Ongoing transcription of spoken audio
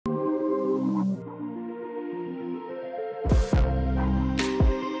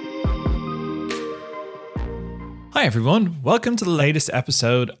Hi everyone, welcome to the latest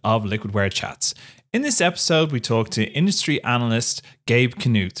episode of Liquidware Chats. In this episode, we talk to industry analyst Gabe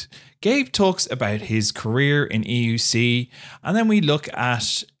Knuth. Gabe talks about his career in EUC, and then we look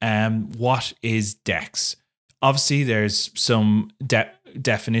at what is DEX. Obviously, there's some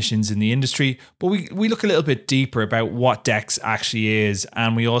definitions in the industry, but we look a little bit deeper about what DEX actually is,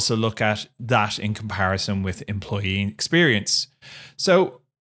 and we also look at that in comparison with employee experience. So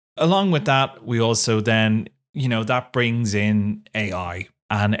along with that, we also then that brings in AI,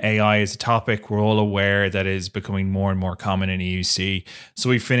 and AI is a topic we're all aware that is becoming more and more common in EUC. So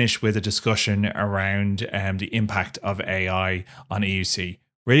we finish with a discussion around the impact of AI on EUC.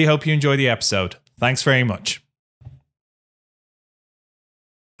 Really hope you enjoy the episode. Thanks very much.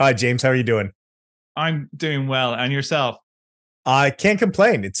 Hi, James. How are you doing? I'm doing well. And yourself? I can't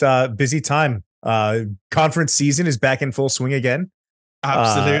complain. It's a busy time. Conference season is back in full swing again.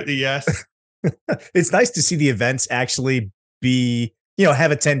 Absolutely, yes. It's nice to see the events actually be, have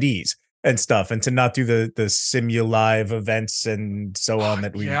attendees and stuff, and to not do the simulive events and so on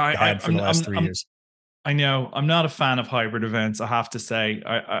that we had for the last 3 years. I know. I'm not a fan of hybrid events, I have to say.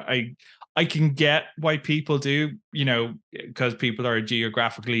 I can get why people do, because people are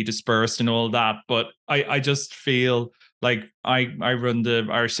geographically dispersed and all that. But I just feel like I run the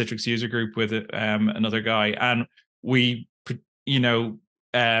Irish Citrix user group with another guy, and we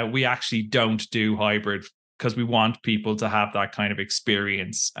actually don't do hybrid because we want people to have that kind of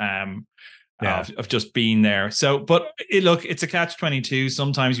experience of just being there. So, but it's a catch-22.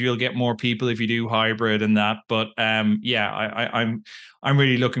 Sometimes you'll get more people if you do hybrid and that. But I'm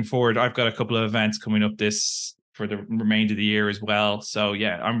really looking forward. I've got a couple of events coming up for the remainder of the year as well. So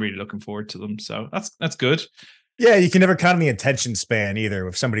yeah, I'm really looking forward to them. So that's good. Yeah, you can never count on the attention span either.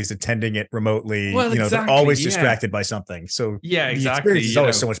 If somebody's attending it remotely, they're always distracted by something. So yeah, exactly. The experience is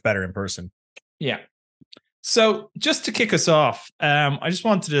always so much better in person. Yeah. So just to kick us off, I just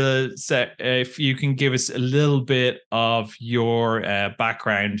wanted to say if you can give us a little bit of your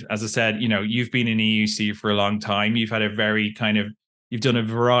background. As I said, you've been in EUC for a long time. You've had you've done a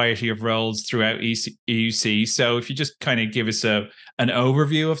variety of roles throughout EUC. So if you just kind of give us an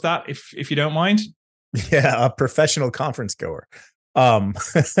overview of that, if you don't mind. Yeah, a professional conference goer.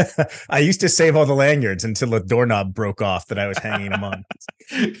 I used to save all the lanyards until a doorknob broke off that I was hanging them on.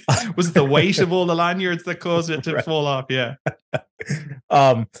 Was it the weight of all the lanyards that caused it to fall off? Yeah.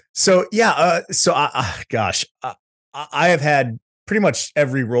 I have had pretty much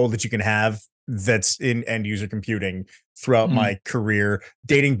every role that you can have that's in end user computing throughout my career,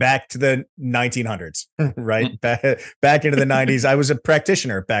 dating back to the 1900s, right? Back into the 90s. I was a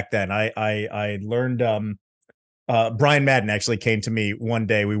practitioner back then. I learned, Brian Madden actually came to me one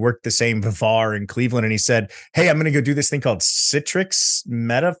day. We worked the same VAR in Cleveland, and he said, "Hey, I'm going to go do this thing called Citrix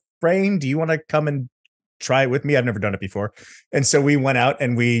MetaFrame. Do you want to come and try it with me? I've never done it before." And so we went out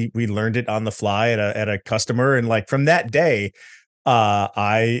and we learned it on the fly at a customer. And like from that day,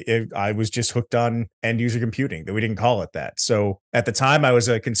 I was just hooked on end user computing. That we didn't call it that. So at the time, I was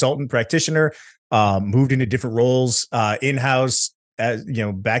a consultant practitioner, moved into different roles, in-house, as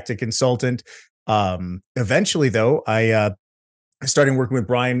back to consultant. Eventually, though, I started working with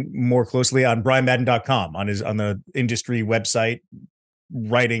Brian more closely on brianmadden.com on the industry website,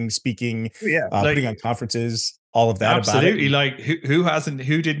 writing, speaking, putting on conferences. All of that. Absolutely. Like who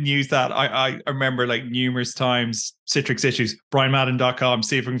didn't use that? I remember like numerous times Citrix issues, brianmadden.com,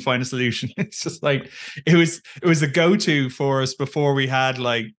 see if we can find a solution. It's just like, it was a go-to for us before we had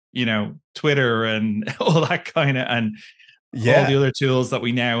Twitter and all that kind of, and all the other tools that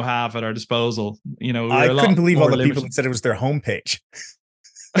we now have at our disposal. I couldn't believe all the people that said it was their homepage.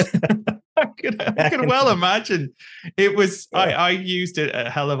 I could well imagine it was. I used it a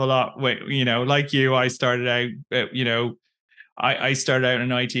hell of a lot. Like you, I started out. I started out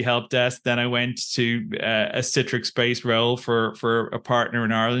in an IT help desk. Then I went to a Citrix-based role for a partner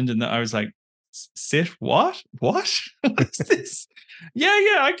in Ireland, and I was like, what? What is this? Yeah,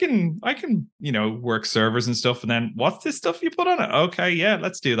 I can work servers and stuff. And then what's this stuff you put on it? Okay, yeah,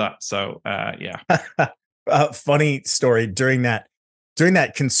 let's do that. So funny story during that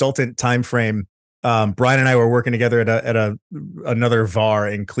consultant time frame. Brian and I were working together at another VAR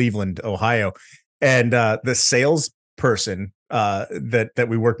in Cleveland, Ohio, and the salesperson that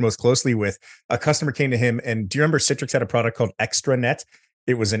we worked most closely with, a customer came to him, and do you remember Citrix had a product called ExtraNet?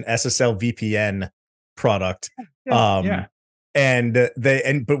 It was an SSL VPN product. But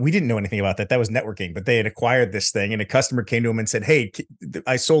we didn't know anything about that. That was networking, but they had acquired this thing, and a customer came to him and said, "Hey,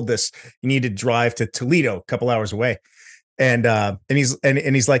 I sold this. You need to drive to Toledo, a couple hours away." And he's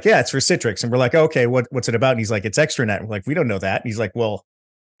like, "Yeah, it's for Citrix." And we're like, "Okay, what's it about?" And he's like, "It's ExtraNet." We're like, "We don't know that." And he's like, "Well,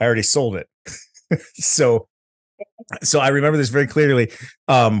 I already sold it." So So I remember this very clearly.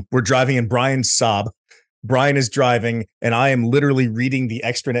 We're driving in Brian's Saab. Brian is driving, and I am literally reading the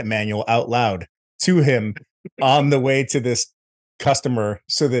extranet manual out loud to him on the way to this customer.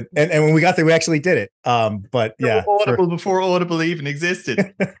 So that, and when we got there, we actually did it. But yeah, Audible before Audible even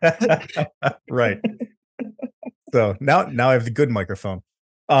existed. Right. So now I have the good microphone.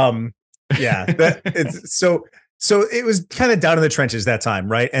 Yeah, it's so it was kind of down in the trenches that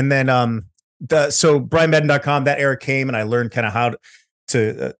time, right? And then so brianmadden.com, that era came, and I learned kind of how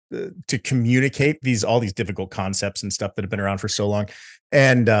to communicate all these difficult concepts and stuff that have been around for so long.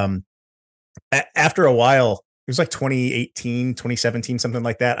 And after a while, it was like 2018, 2017, something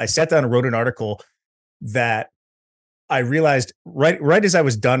like that. I sat down and wrote an article that I realized right as I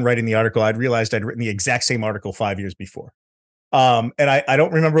was done writing the article, I'd realized I'd written the exact same article 5 years before. And I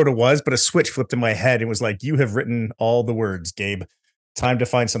don't remember what it was, but a switch flipped in my head. It was like, you have written all the words, Gabe. Time to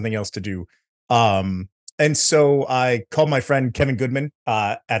find something else to do. And so I called my friend Kevin Goodman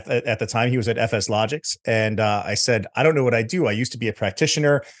at the time. He was at FSLogix. And I said, I don't know what I do. I used to be a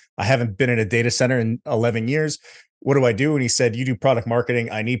practitioner. I haven't been in a data center in 11 years. What do I do? And he said, you do product marketing.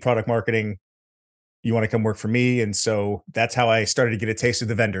 I need product marketing. You want to come work for me? And so that's how I started to get a taste of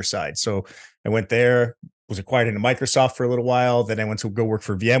the vendor side. So I went there, was acquired into Microsoft for a little while. Then I went to go work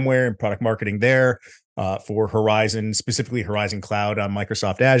for VMware and product marketing there for Horizon, specifically Horizon Cloud on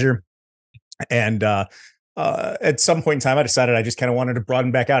Microsoft Azure. And at some point in time, I decided I just kind of wanted to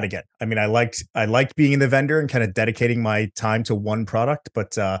broaden back out again. I mean, I liked being in the vendor and kind of dedicating my time to one product,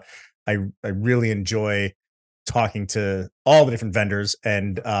 but I really enjoy talking to all the different vendors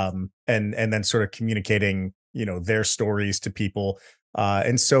and then sort of communicating, their stories to people.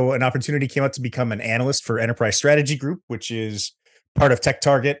 And so an opportunity came up to become an analyst for Enterprise Strategy Group, which is part of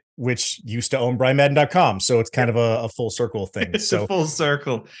TechTarget, which used to own brianmadden.com. So it's kind of a full circle thing. It's a full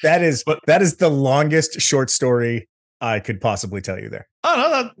circle. That is the longest short story I could possibly tell you there. Oh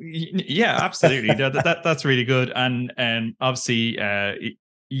no, yeah, absolutely. That's really good. And obviously,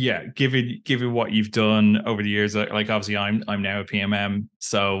 yeah, given what you've done over the years, like obviously I'm now a PMM,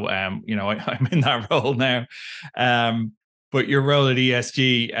 so I'm in that role now. But your role at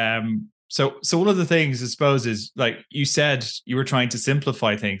ESG, so one of the things I suppose is, like you said, you were trying to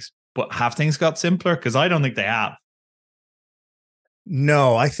simplify things, but have things got simpler? Because I don't think they have.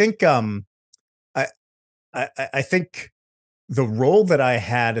 No, I think I think the role that I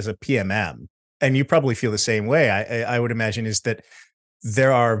had as a PMM, and you probably feel the same way, I would imagine, is that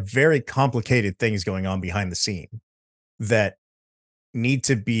there are very complicated things going on behind the scene that need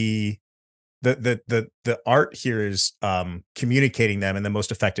to be the art here is communicating them in the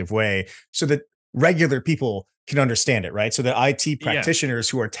most effective way so that regular people can understand it, right? So the IT practitioners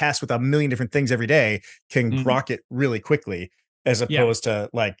who are tasked with a million different things every day can grok it really quickly, as opposed to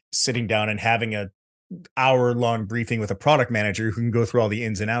like sitting down and having a hour-long briefing with a product manager who can go through all the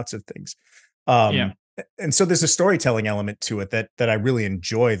ins and outs of things. And so there's a storytelling element to it that I really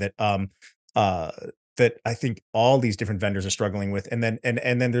enjoy, that that I think all these different vendors are struggling with. And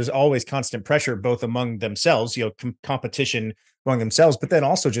then there's always constant pressure, both among themselves, competition among themselves, but then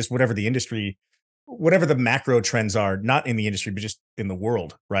also just whatever the industry, whatever the macro trends are, not in the industry, but just in the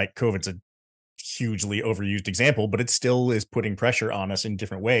world, right? COVID's a hugely overused example, but it still is putting pressure on us in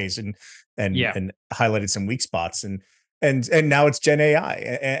different ways, and highlighted some weak spots, and now it's Gen AI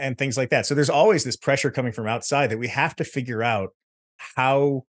and things like that. So there's always this pressure coming from outside that we have to figure out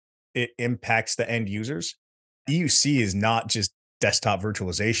how it impacts the end users. EUC is not just desktop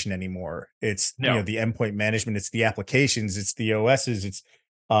virtualization anymore. It's the endpoint management, it's the applications, it's the OSs, it's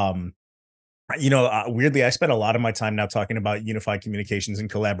weirdly, I spend a lot of my time now talking about unified communications and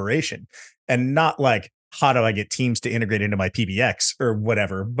collaboration, and not like, how do I get Teams to integrate into my PBX or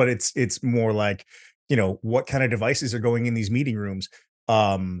whatever, but it's more like, what kind of devices are going in these meeting rooms?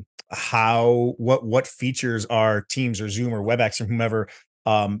 What features are Teams or Zoom or WebEx or whomever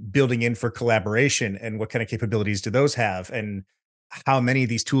building in for collaboration, and what kind of capabilities do those have, and how many of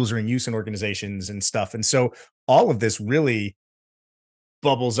these tools are in use in organizations and stuff. And so all of this really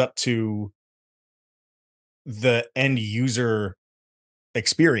bubbles up to the end user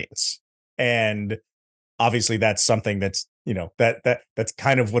experience. And obviously that's something that's, that's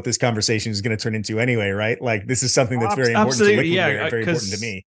kind of what this conversation is going to turn into anyway, right? Like, this is something that's very important to Liquidware, very important to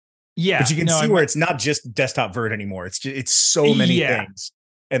me. Yeah. But you can see where it's not just desktop vert anymore. It's so many things.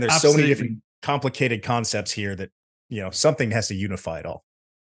 And there's so many different complicated concepts here that, something has to unify it all.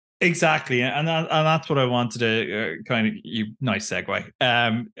 Exactly, and that's what I wanted to kind of nice segue.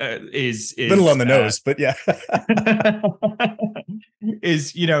 Is little on the nose, but yeah.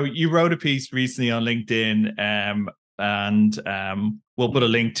 Is you wrote a piece recently on LinkedIn and we'll put a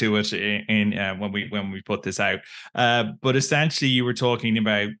link to it in when we put this out. But essentially, you were talking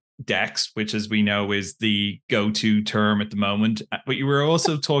about DEX, which, as we know, is the go-to term at the moment. But you were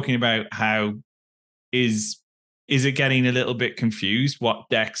also talking about how is it getting a little bit confused what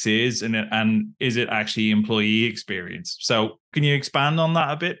DEX is, and is it actually employee experience? So can you expand on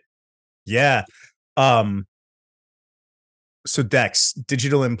that a bit? Yeah. So DEX,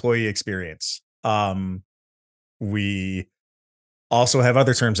 digital employee experience. We also have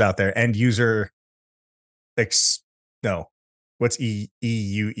other terms out there. End user no. What's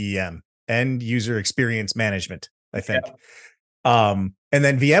EUEM? End user experience management, I think. Yeah. And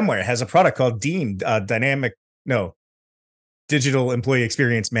then VMware has a product called DEAM, digital employee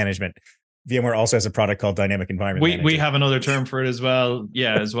experience management. VMware also has a product called Dynamic Environment Manager. We have another term for it as well.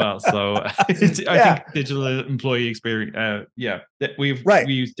 Yeah, as well. So I think digital employee experience. We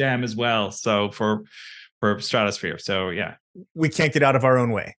use DEM as well. So for Stratosphere. So yeah, we can't get out of our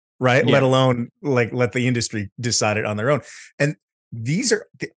own way, right? Yeah. Let alone like let the industry decide it on their own. And these are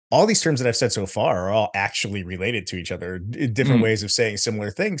all these terms that I've said so far are all actually related to each other, different ways of saying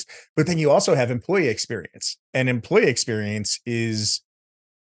similar things. But then you also have employee experience, and employee experience is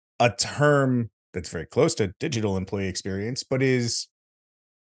a term that's very close to digital employee experience, but it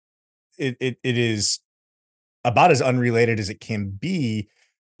is about as unrelated as it can be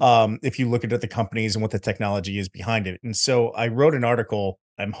if you look at the companies and what the technology is behind it. And so I wrote an article.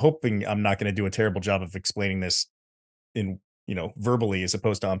 I'm hoping I'm not going to do a terrible job of explaining this in verbally as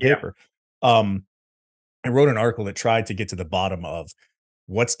opposed to on paper. I wrote an article that tried to get to the bottom of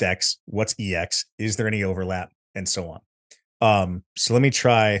what's DEX, what's EX, is there any overlap, and so on. So let me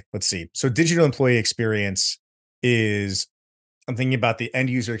try. Let's see. So digital employee experience is, I'm thinking about the end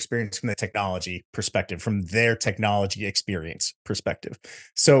user experience from the technology perspective, from their technology experience perspective.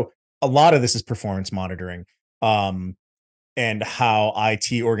 So a lot of this is performance monitoring, and how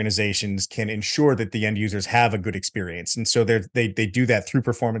IT organizations can ensure that the end users have a good experience. And so they do that through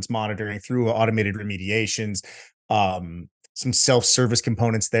performance monitoring, through automated remediations, some self-service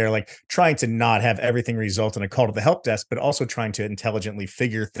components there, like trying to not have everything result in a call to the help desk, but also trying to intelligently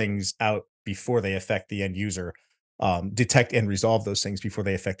figure things out before they affect the end user, detect and resolve those things before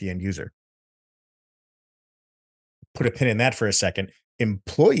they affect the end user. Put a pin in that for a second.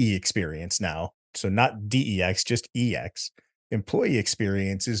 Employee experience now, so not DEX, just EX. Employee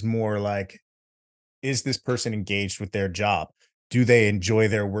experience is more like, is this person engaged with their job? Do they enjoy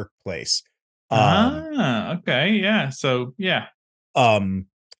their workplace? Okay. Yeah. So, yeah.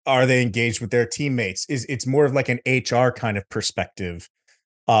 Are they engaged with their teammates? It's more of like an HR kind of perspective,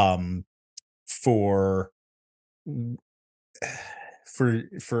 for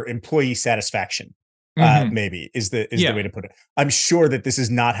employee satisfaction. Maybe is the way to put it. I'm sure that this is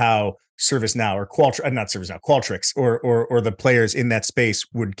not how ServiceNow or Qualtrics or the players in that space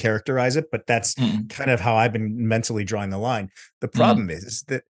would characterize it, but that's kind of how I've been mentally drawing the line. The problem is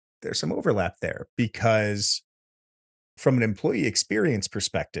that there's some overlap there, because from an employee experience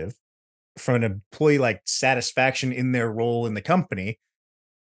perspective, from an employee like satisfaction in their role in the company,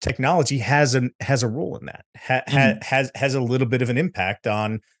 technology has a role in that, has a little bit of an impact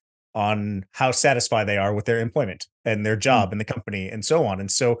on how satisfied they are with their employment and their job in the company and so on.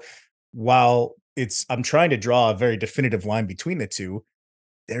 And so while I'm trying to draw a very definitive line between the two,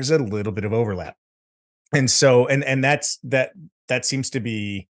 there's a little bit of overlap. And so, and that seems to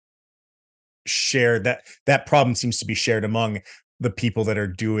be shared, that problem seems to be shared among the people that are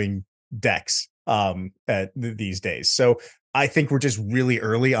doing DEX these days. So I think we're just really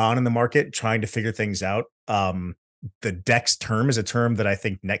early on in the market trying to figure things out. The DEX term is a term that I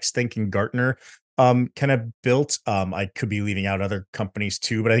think Nextthink and Gartner kind of built. I could be leaving out other companies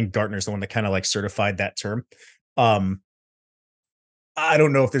too, but I think Gartner is the one that kind of like certified that term. I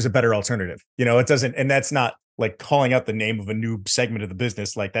don't know if there's a better alternative. It doesn't, and that's not like calling out the name of a new segment of the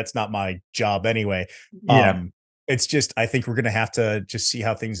business. Like that's not my job anyway. Yeah. It's just, I think we're going to have to just see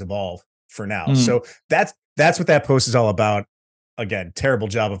how things evolve for now. So that's what that post is all about. Again, terrible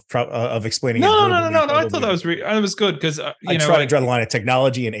job of explaining. No. I thought that was good, because I try to draw the line of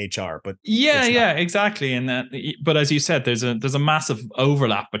technology and HR, but yeah, exactly. And but as you said, there's a massive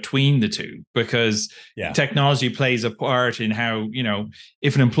overlap between the two, because technology plays a part in how,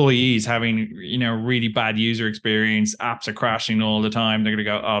 if an employee is having really bad user experience, apps are crashing all the time, they're going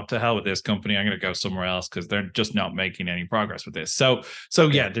to go, oh, to hell with this company, I'm going to go somewhere else because they're just not making any progress with this. So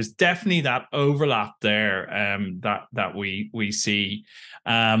yeah, there's definitely that overlap there, that we see.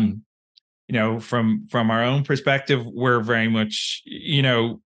 From our own perspective, we're very much,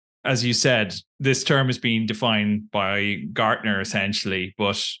 as you said, this term is being defined by Gartner essentially,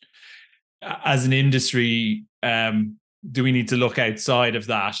 but as an industry, do we need to look outside of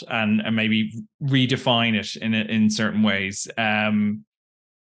that and maybe redefine it in certain ways?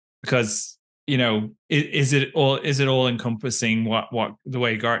 Because is it all encompassing what the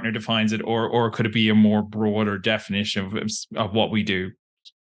way Gartner defines it, or could it be a more broader definition of what we do?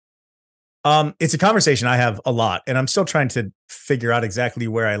 It's a conversation I have a lot, and I'm still trying to figure out exactly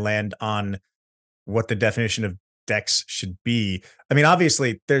where I land on what the definition of DEX should be. I mean,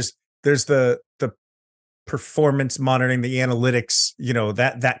 obviously, there's the performance monitoring, the analytics.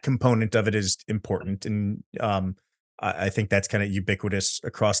 That component of it is important, and I think that's kind of ubiquitous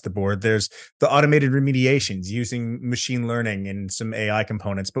across the board. There's the automated remediations using machine learning and some AI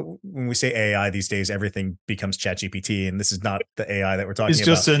components. But when we say AI these days, everything becomes ChatGPT, and this is not the AI that we're talking It's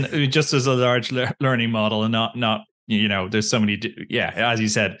about. just as a large learning model, and not there's so many. Yeah, as you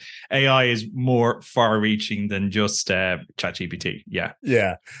said, AI is more far-reaching than just ChatGPT. Yeah,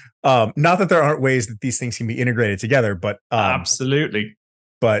 Yeah. Not that there aren't ways that these things can be integrated together, but absolutely.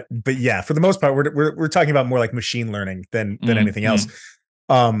 But yeah, for the most part, we're talking about more like machine learning than anything else.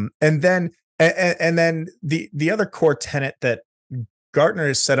 And then the other core tenet that Gartner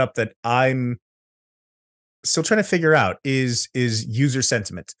has set up that I'm still trying to figure out is user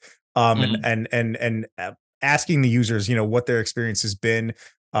sentiment. And asking the users, what their experience has been,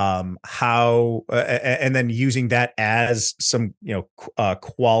 how, and then using that as some,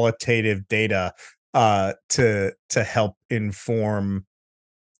 qualitative data to help inform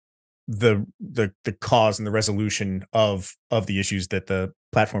the cause and the resolution of the issues that the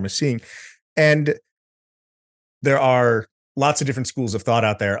platform is seeing. And there are lots of different schools of thought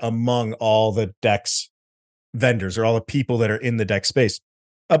out there among all the DEX vendors or all the people that are in the DEX space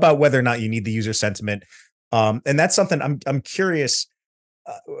about whether or not you need the user sentiment. And that's something I'm curious.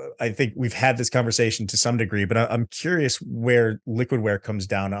 I think we've had this conversation to some degree, but I'm curious where Liquidware comes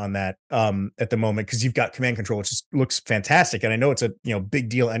down on that at the moment, because you've got command control, which just looks fantastic, and I know it's a big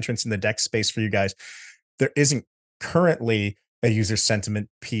deal entrance in the DEX space for you guys. There isn't currently a user sentiment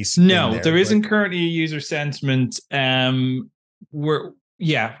piece. No, there isn't currently a user sentiment. It's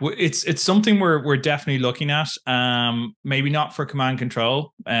something we're definitely looking at. Maybe not for command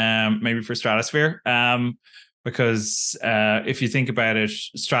control, maybe for Stratosphere. Because if you think about it,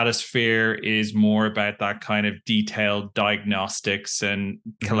 Stratosphere is more about that kind of detailed diagnostics and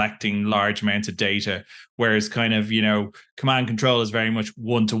collecting large amounts of data, whereas kind of, command control is very much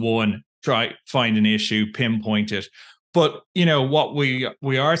one-to-one, try find an issue, pinpoint it. But, what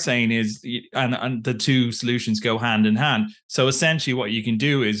we are saying is, and the two solutions go hand in hand. So essentially what you can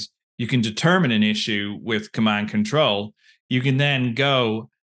do is you can determine an issue with command control. You can then go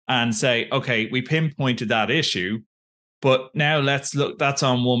and say, okay, we pinpointed that issue, but now let's look, that's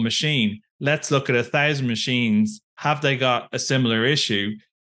on one machine. Let's look at 1,000 machines. Have they got a similar issue?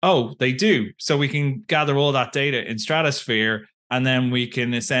 Oh, they do. So we can gather all that data in Stratosphere, and then we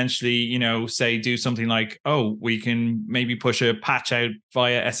can essentially, say, do something like, oh, we can maybe push a patch out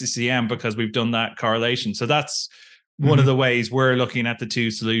via SCCM because we've done that correlation. So that's one of the ways we're looking at the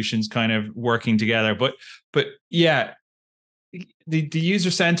two solutions kind of working together. But yeah, the user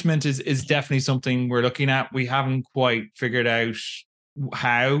sentiment is definitely something we're looking at. We haven't quite figured out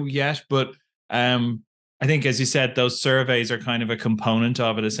how yet, but I think, as you said, those surveys are kind of a component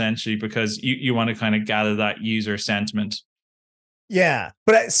of it, essentially, because you want to kind of gather that user sentiment. Yeah,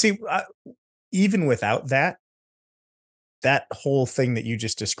 but see, even without that whole thing that you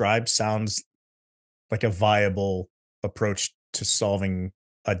just described sounds like a viable approach to solving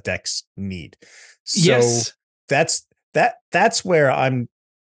a DEX need. So yes. that's where I'm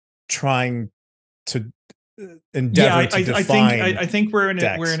trying to endeavor to define. I think we're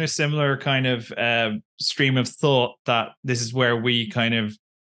in a similar kind of stream of thought, that this is where we kind of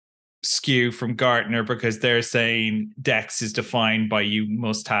skew from Gartner, because they're saying DEX is defined by you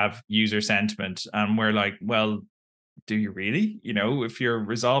must have user sentiment, and we're like, well, do you really? If you're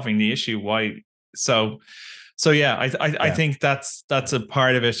resolving the issue, why? So yeah, I think that's a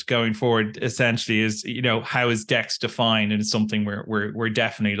part of it going forward. Essentially, is how is DEX defined, and it's something we're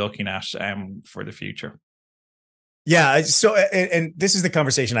definitely looking at for the future. Yeah. So, and this is the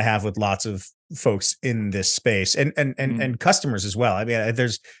conversation I have with lots of folks in this space, and customers as well. I mean,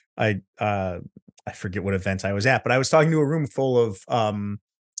 I forget what event I was at, but I was talking to a room full of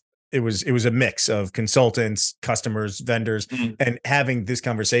it was a mix of consultants, customers, vendors, and having this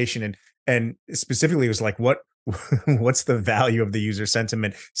conversation, and specifically it was like, what's the value of the user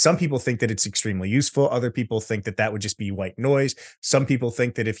sentiment? Some people think that it's extremely useful. Other people think that would just be white noise. Some people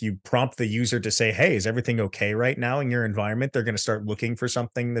think that if you prompt the user to say, hey, is everything okay right now in your environment, they're going to start looking for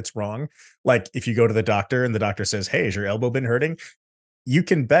something that's wrong. Like if you go to the doctor and the doctor says, hey, has your elbow been hurting? you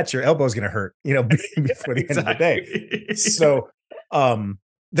can bet your elbow's going to hurt, before the end of the day. So,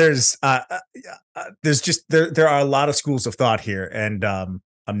 there's just there are a lot of schools of thought here, and I'm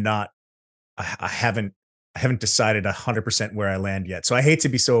not I haven't decided 100% where I land yet. So I hate to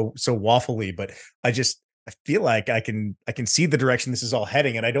be so waffly, but I feel like I can see the direction this is all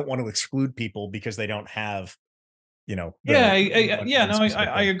heading, and I don't want to exclude people because they don't have, yeah, no,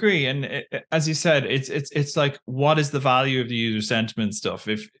 I agree. And as you said, it's like, what is the value of the user sentiment stuff?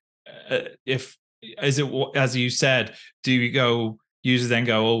 If is it, as you said, do you go, users then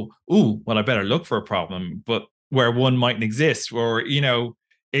go, oh, well, I better look for a problem, but where one mightn't exist, or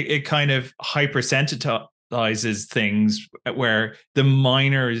it kind of hypersensitizes things where the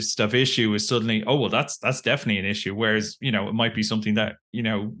minorest of issue is suddenly, oh, well, that's definitely an issue, whereas it might be something that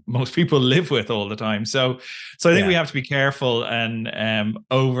most people live with all the time. So I think we have to be careful and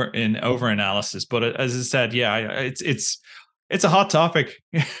over analysis. But as I said, it's a hot topic.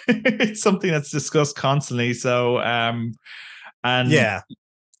 It's something that's discussed constantly. So I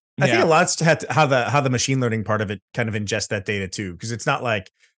think a lot's to how the machine learning part of it kind of ingest that data too, because it's not like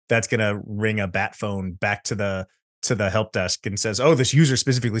that's going to ring a bat phone back to the help desk and says, "Oh, this user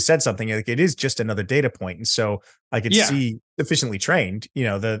specifically said something." Like, it is just another data point, and so I could see efficiently trained.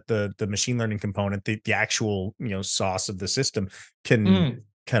 The machine learning component, the actual sauce of the system can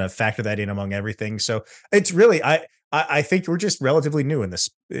kind of factor that in among everything. So it's really I think we're just relatively new in this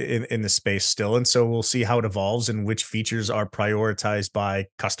space still, and so we'll see how it evolves and which features are prioritized by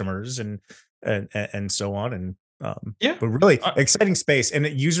customers and so on. And but really exciting space, and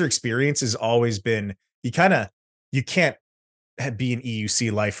user experience has always been, you can't be an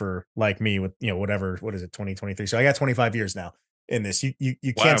EUC lifer like me with what is it, 2023. So I got 25 years now in this.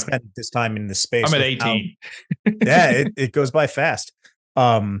 You can't spend this time in this space. I'm at 18. It goes by fast.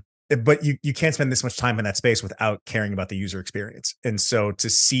 But you can't spend this much time in that space without caring about the user experience. And so to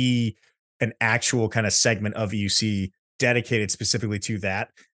see an actual kind of segment of EUC dedicated specifically to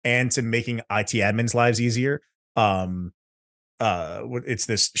that, and to making IT admins' lives easier, it's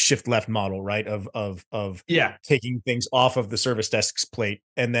this shift left model, right? Of taking things off of the service desk's plate,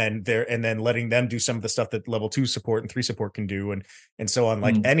 and then letting them do some of the stuff that level 2 support and 3 support can do, and so on.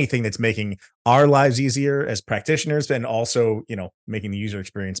 Like anything that's making our lives easier as practitioners, and also making the user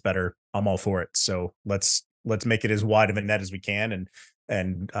experience better, I'm all for it. So let's make it as wide of a net as we can,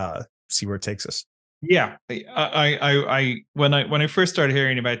 and see where it takes us. Yeah, I when I first started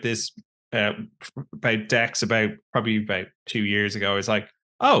hearing about this, about DEX, probably about 2 years ago, I was like,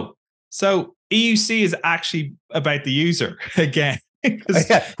 oh, so EUC is actually about the user again.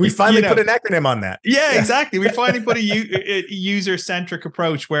 We finally put an acronym on that. Yeah, exactly. We finally put a user-centric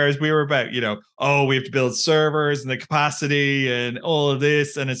approach, whereas we were about, we have to build servers and the capacity and all of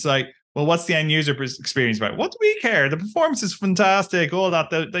this. And it's like, well, what's the end user experience about? What do we care? The performance is fantastic, all that,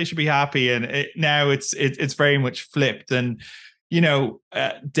 they should be happy. And now it's very much flipped. And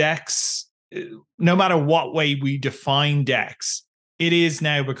DEX, no matter what way we define DEX, it is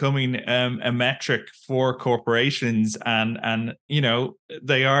now becoming a metric for corporations, and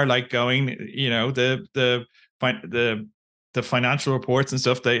they are like going, the financial reports and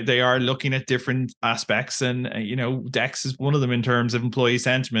stuff, they are looking at different aspects, and DEX is one of them in terms of employee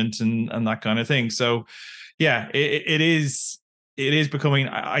sentiment and that kind of thing. So it is becoming,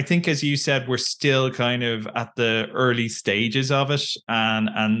 I think, as you said, we're still kind of at the early stages of it,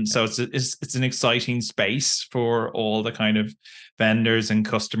 and so it's an exciting space for all the kind of vendors and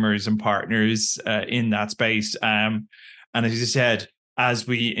customers and partners in that space. And as you said, as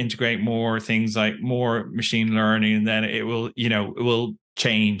we integrate more things like more machine learning, then it will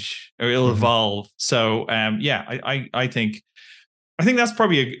change, or it'll evolve. So I think that's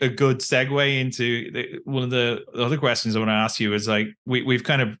probably a good segue into one of the other questions I want to ask you. Is like, we've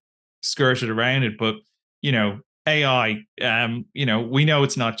kind of skirted around it, but AI, we know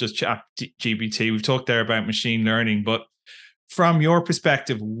it's not just ChatGPT. We've talked there about machine learning, but from your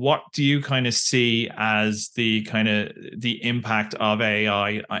perspective, what do you kind of see as the impact of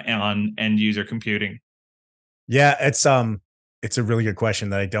AI on end user computing? Yeah, it's a really good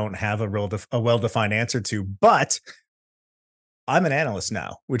question that I don't have a well-defined answer to, but I'm an analyst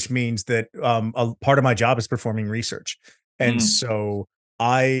now, which means that a part of my job is performing research. And so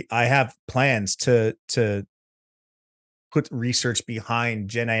I have plans to put research behind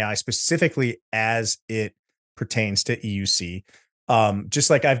Gen AI specifically as it pertains to EUC. Just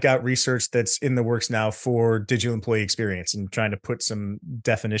like I've got research that's in the works now for digital employee experience, and trying to put some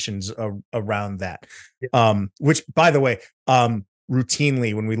definitions around that. Which, by the way,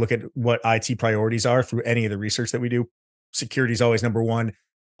 routinely, when we look at what IT priorities are through any of the research that we do, security is always number one.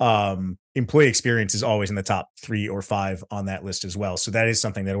 employee experience is always in the top 3 or 5 on that list as well. So that is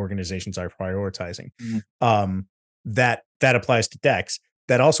something that organizations are prioritizing. Mhm. That applies to DEX.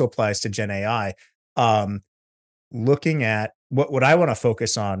 That also applies to Gen AI. Um, Looking at what I want to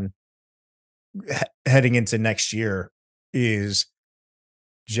focus on heading into next year is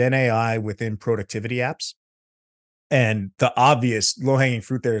Gen AI within productivity apps. And the obvious low hanging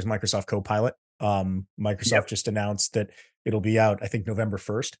fruit there is Microsoft Copilot. Microsoft Yep. just announced that it'll be out, I think November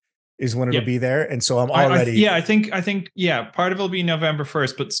 1st is when it'll Yep. be there. And so I'm already, I think, yeah, part of it'll be November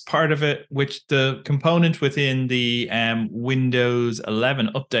 1st, but part of it, which the component within the Windows 11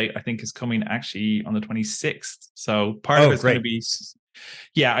 update, I think is coming actually on the 26th. So part of it's going to be,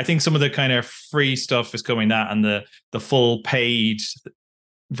 yeah, I think some of the kind of free stuff is coming that, and the full paid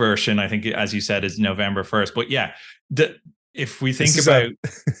version, I think, as you said, is November 1st. But yeah, if we think about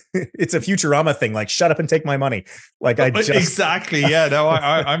it's a Futurama thing, like shut up and take my money. Like I just exactly, yeah. No,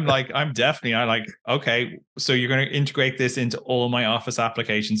 I'm like, okay, so you're going to integrate this into all my Office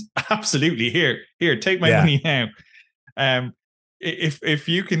applications? Absolutely. Here, take my money now. If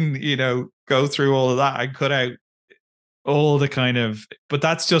you can, go through all of that and cut out all the kind of, but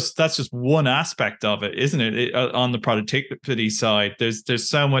that's just one aspect of it, isn't it? On the productivity side, there's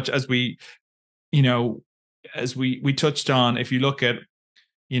so much, as we touched on. If you look at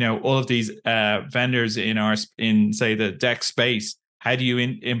all of these vendors in say the DEX space, how do you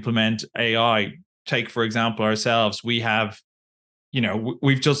implement AI? Take, for example, ourselves. We have,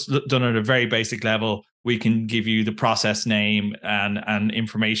 we've just done it at a very basic level. We can give you the process name and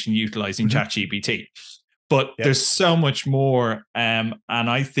information utilizing ChatGPT. But there's so much more. And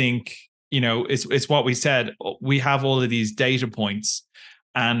I think, it's what we said. We have all of these data points,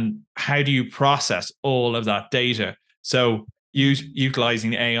 and how do you process all of that data? So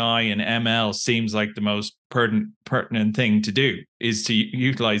utilizing AI and ML seems like the most pertinent thing to do, is to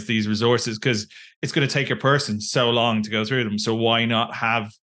utilize these resources, because it's going to take a person so long to go through them. So why not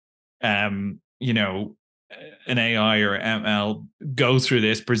have, an AI or ML go through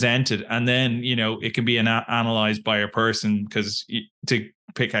this, present it, and then it can be analyzed by a person, because to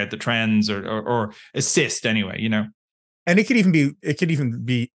pick out the trends or assist anyway. And it could even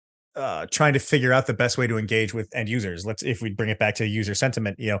be trying to figure out the best way to engage with end users. If we bring it back to user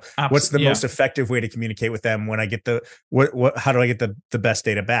sentiment, what's the most effective way to communicate with them when I get how do I get the best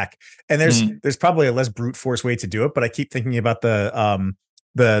data back? And there's probably a less brute force way to do it, but I keep thinking about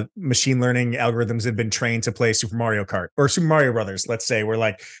the machine learning algorithms have been trained to play Super Mario Kart or Super Mario Brothers, let's say, where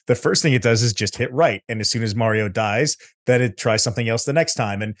like the first thing it does is just hit right. And as soon as Mario dies, then it tries something else the next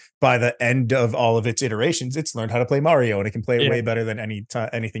time. And by the end of all of its iterations, it's learned how to play Mario, and it can play it way better than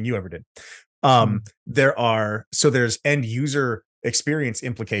anything you ever did. There's end user experience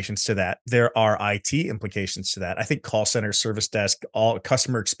implications to that. There are IT implications to that. I think call center, service desk, all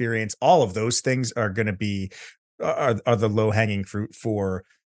customer experience, all of those things are going to be are the low hanging fruit for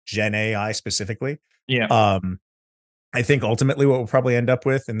Gen AI specifically. I think ultimately what we'll probably end up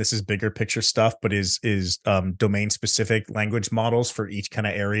with, and this is bigger picture stuff, but is domain specific language models for each kind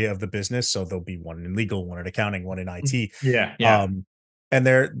of area of the business. So there'll be one in legal, one in accounting, one in IT. And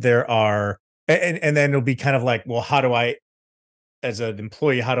there are, and then it'll be kind of like, well, how do I, as an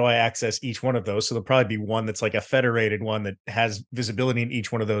employee, how do I access each one of those? So there'll probably be one that's like a federated one that has visibility in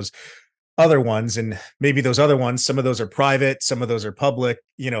each one of those other ones, and maybe those other ones, some of those are private, some of those are public.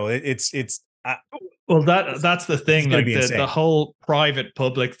 Well, that's the thing. Like the whole private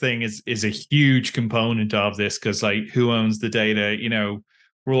public thing is a huge component of this, because like, who owns the data?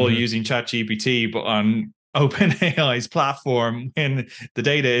 We're all using ChatGPT, but on OpenAI's platform, when the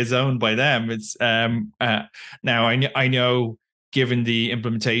data is owned by them, it's now I know, given the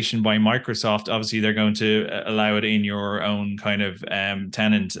implementation by Microsoft, obviously they're going to allow it in your own kind of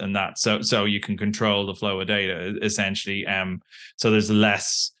tenant, and that, so you can control the flow of data essentially. So there's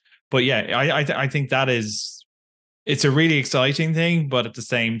less, but yeah, I think it's a really exciting thing, but at the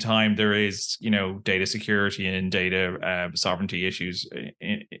same time there is data security and data sovereignty issues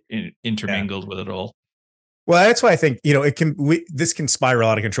intermingled with it all. Well, that's why I think, this can spiral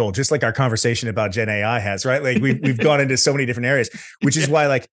out of control, just like our conversation about Gen AI has, right? Like we've gone into so many different areas, which is why,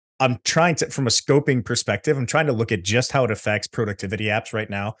 like, I'm trying to, from a scoping perspective, I'm trying to look at just how it affects productivity apps right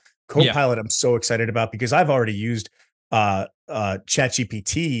now. Copilot, I'm so excited about, because I've already used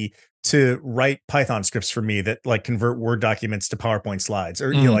ChatGPT to write Python scripts for me that like convert Word documents to PowerPoint slides,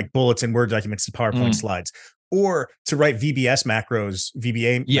 or like bullets in Word documents to PowerPoint slides, or to write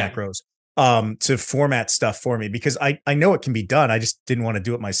VBA macros to format stuff for me, because I know it can be done. I just didn't want to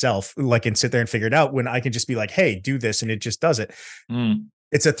do it myself, like, and sit there and figure it out, when I can just be like, hey, do this, and it just does it.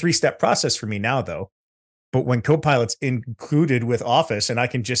 It's a 3-step process for me now, though. But when Copilot's included with Office, and I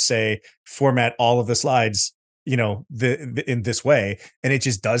can just say format all of the slides, in this way, and it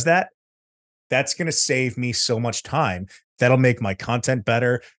just does that, that's going to save me so much time. That'll make my content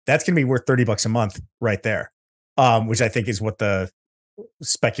better. That's going to be worth $30 a month right there. Which I think is what the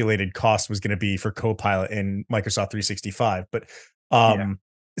speculated cost was going to be for Copilot in Microsoft 365. But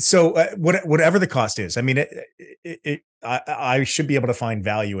so whatever the cost is, I mean, I should be able to find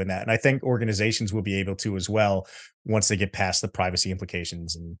value in that. And I think organizations will be able to as well once they get past the privacy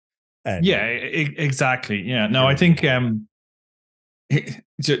implications and yeah, exactly. Yeah, no, I think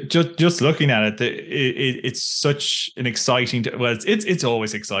just looking at it, it's such an exciting. Well, it's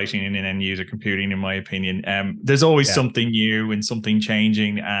always exciting in end user computing, in my opinion. There's always something new and something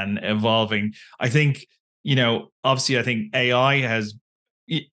changing and evolving. I think obviously, I think AI has,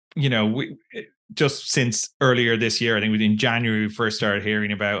 just since earlier this year, I think within January we first started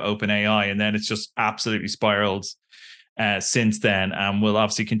hearing about OpenAI, and then it's just absolutely spiraled since then, and will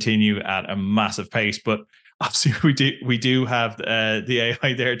obviously continue at a massive pace. But obviously, we do have the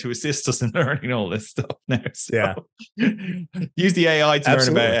AI there to assist us in learning all this stuff now. So use the AI to learn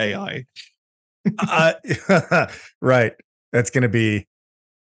about AI. Right. That's going to be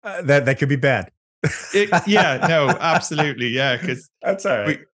that could be bad. No, absolutely, yeah. Because that's all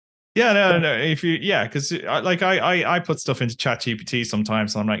right. No. If you, because like I put stuff into ChatGPT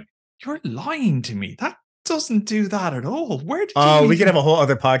sometimes, and I'm like, you're lying to me. That doesn't do that at all. Where did you? We could have a whole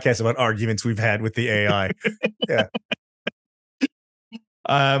other podcast about arguments we've had with the AI. Yeah.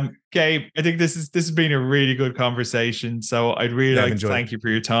 Gabe, I think this has been a really good conversation. So I'd really like to thank you for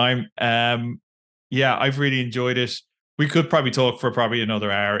your time. I've really enjoyed it. We could probably talk for probably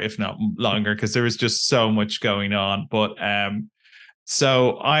another hour, if not longer, because there is just so much going on. But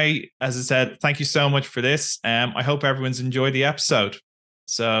so as I said, thank you so much for this. I hope everyone's enjoyed the episode.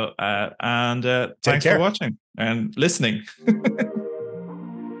 So thanks for watching and listening.